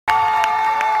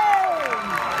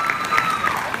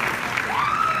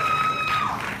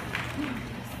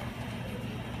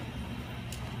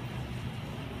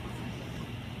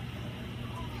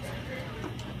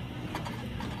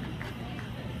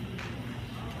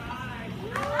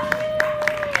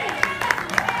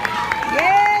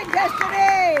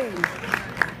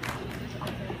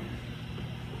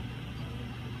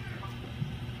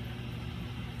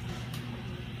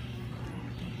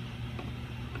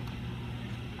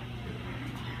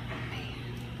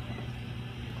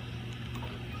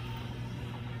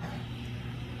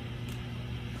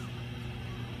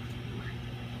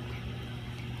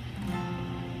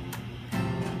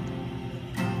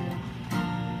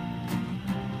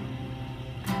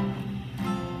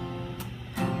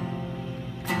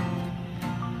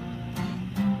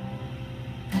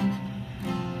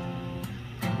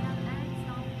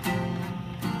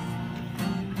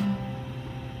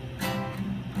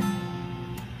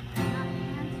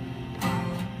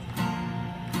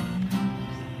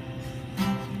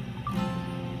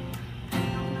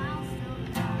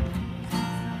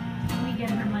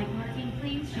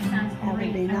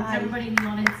Nice. Everybody in the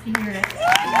audience can hear it.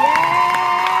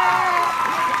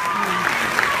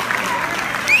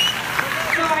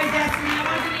 Sorry, Destiny. I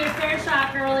want to give you a fair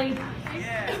shot, girlie.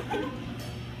 Yeah.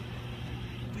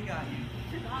 We got you.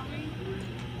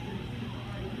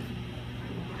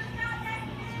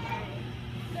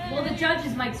 Well, the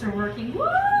judges' mics are working. Woo!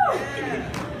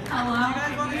 Yeah. Hello? You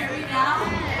guys want to hear me now?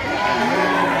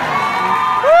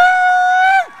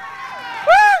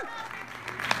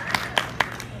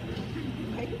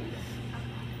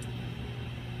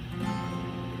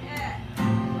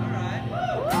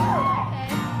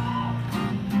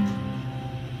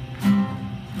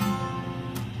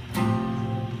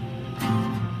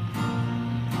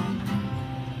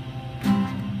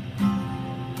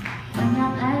 When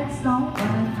your legs don't work,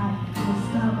 I feel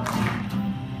stuck.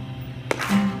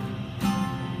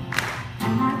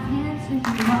 And I can't take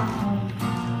you off.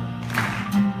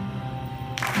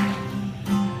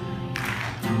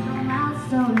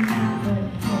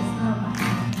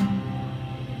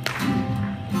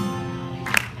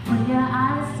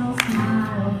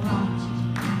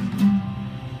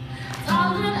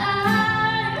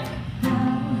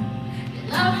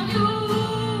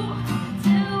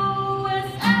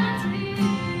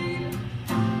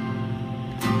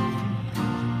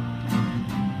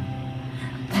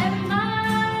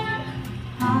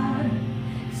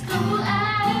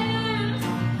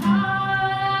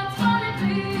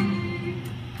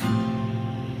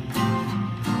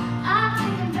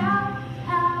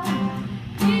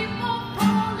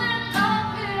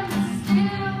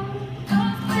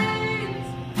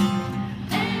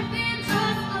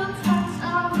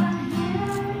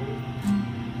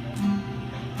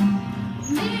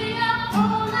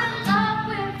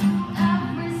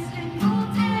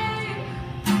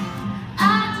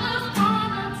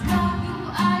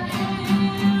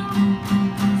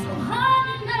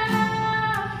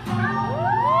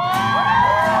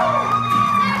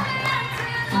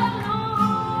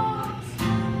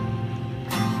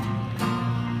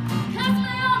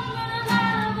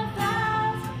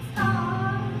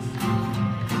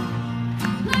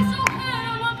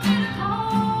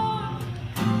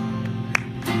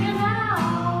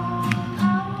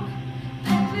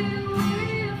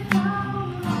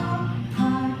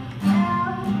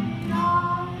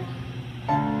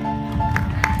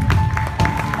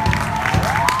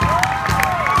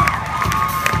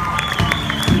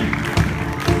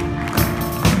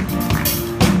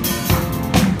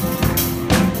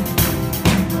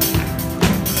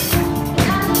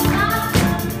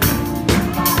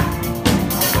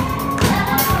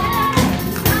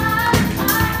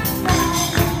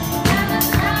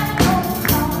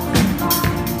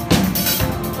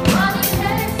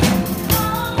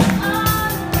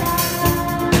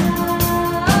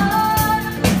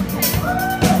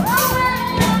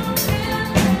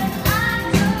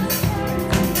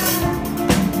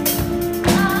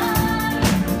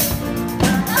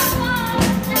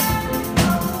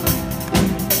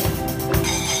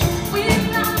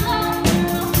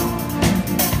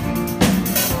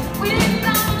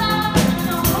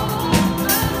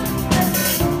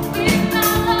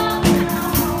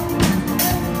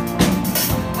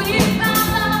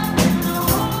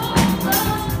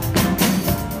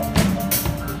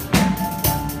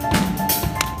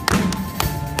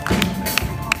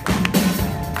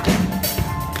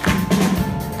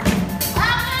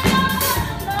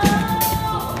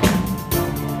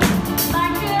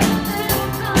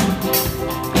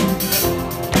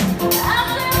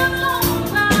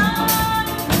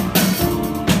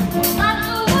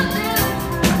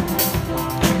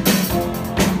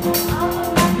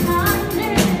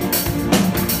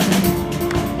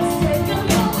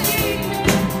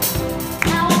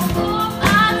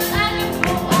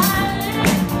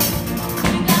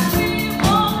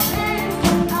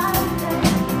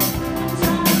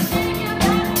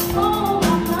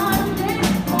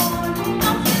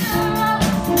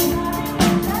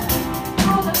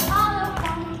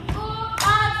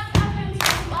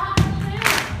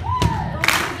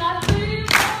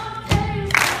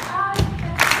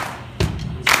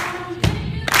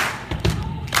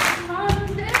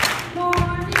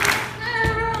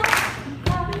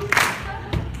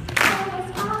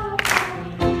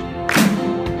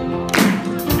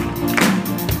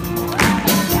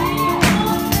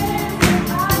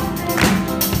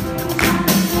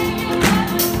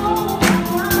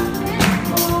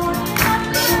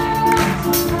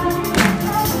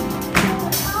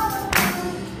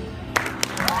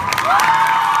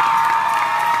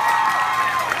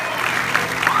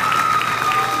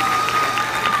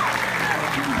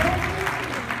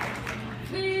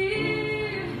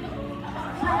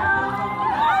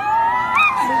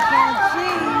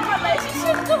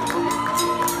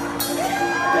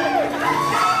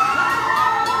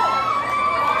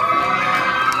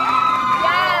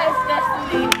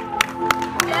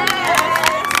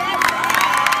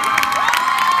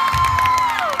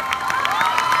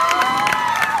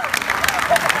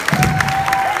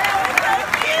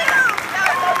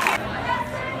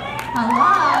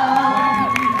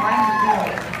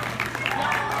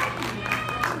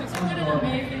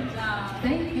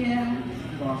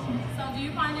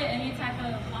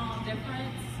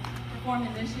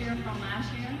 performing this year from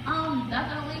last year?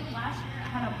 Definitely. Last year I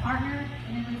had a partner,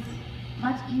 and it was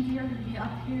much easier to be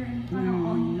up here in front of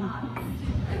all you guys.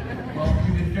 Well,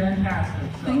 you did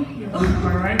fantastic. So. Thank you. All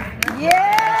right?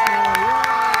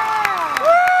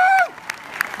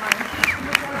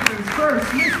 First,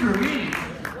 Mr. Lee.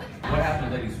 What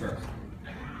happened to ladies first?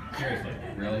 Seriously,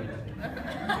 really?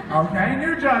 Okay,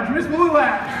 new judge, Miss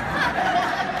Blulak.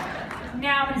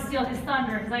 Now I'm gonna steal his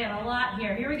thunder because I got a lot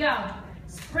here. Here we go.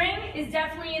 Spring is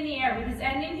definitely in the air with this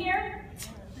ending here.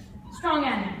 Strong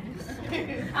ending.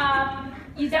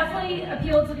 You definitely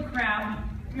appealed to the crowd.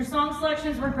 Your song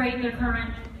selections were great, they're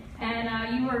current,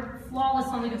 and you were flawless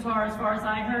on the guitar as far as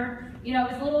I heard. You know,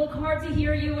 it was a little hard to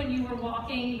hear you when you were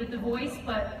walking with the voice,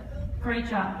 but great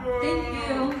job. Thank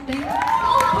you. Thank you.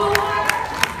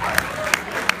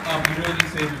 You really need to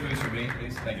say your voice for me,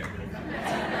 please? Thank you.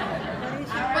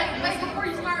 Wait, before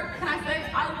you start, can I say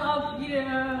I love you? I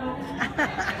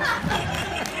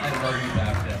love you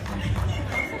back, definitely.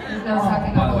 There's no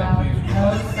sucking By up the way, allowed. please. No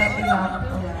sucking up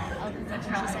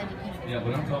allowed. Yeah,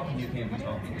 when I'm talking, you can't be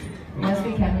talking. Yes,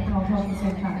 we can. We can all talk at the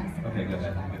same time. Okay, go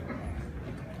ahead.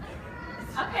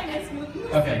 Okay, let's move.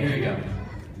 Okay, here you go.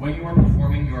 When you are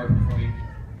performing, you are performing.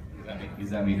 Is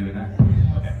that me doing that?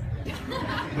 Okay.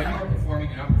 When you are performing,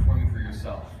 you're not performing for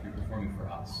yourself. You're performing for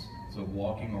us. So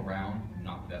walking around,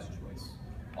 not the best choice.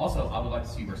 Also, I would like to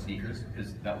see you wear sneakers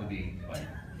because that would be like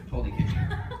totally kidding you.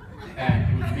 And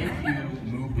it would make you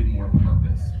move with more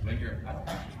purpose. When you're, I don't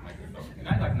know, can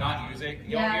I like not music?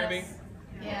 You don't hear me?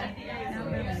 Yeah.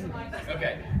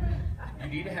 Okay. You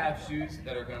need to have shoes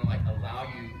that are going to like allow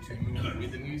you to move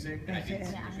with the music, and I didn't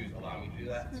see your shoes allow me to do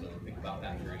that. So think about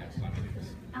that for your next time you do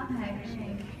this. Okay.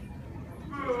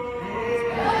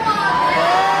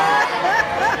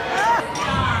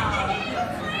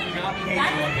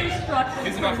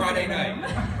 It's about Friday night.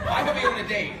 I could be on a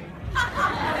date.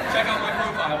 Check out my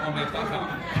profile on Mix.com.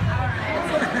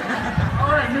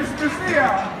 All right, Mr. Sia.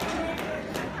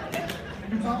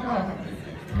 It's all good.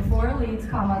 Before Leeds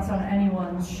comments on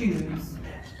anyone's shoes.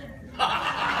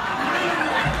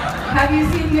 Have you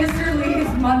seen Mr. Lee's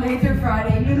Monday through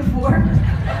Friday uniform?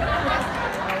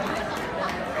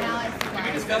 Can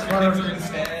we discuss your picture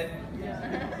instead?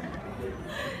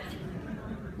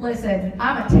 Listen,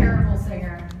 I'm a terrible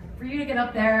singer. For you to get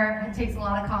up there, it takes a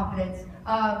lot of confidence.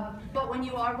 But when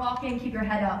you are walking, keep your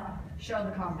head up. Show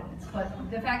the confidence. But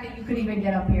the fact that you could even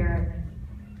get up here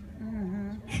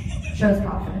shows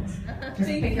confidence. Just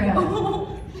pick your head up.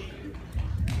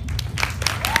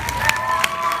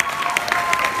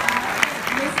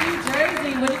 Miss New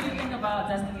Jersey, what did you think about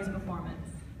Destiny's performance?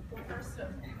 Well,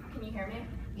 can you hear me?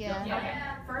 Yeah. Okay.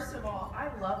 First of all, I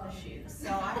love the shoes, so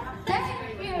I have to Thank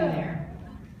disagree with you. you there.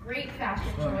 Great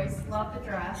fashion choice. Love the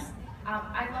dress.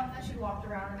 I love that you walked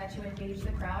around and that you engaged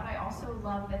the crowd. I also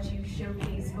love that you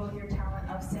showcased both your talent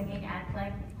of singing and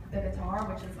playing the guitar,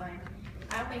 which is like,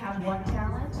 I only have one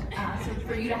talent, so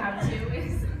for you to have two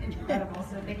is incredible.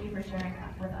 So thank you for sharing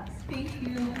that with us. Thank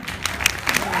you.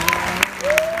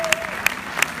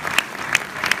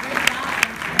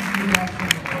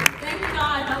 Thank you.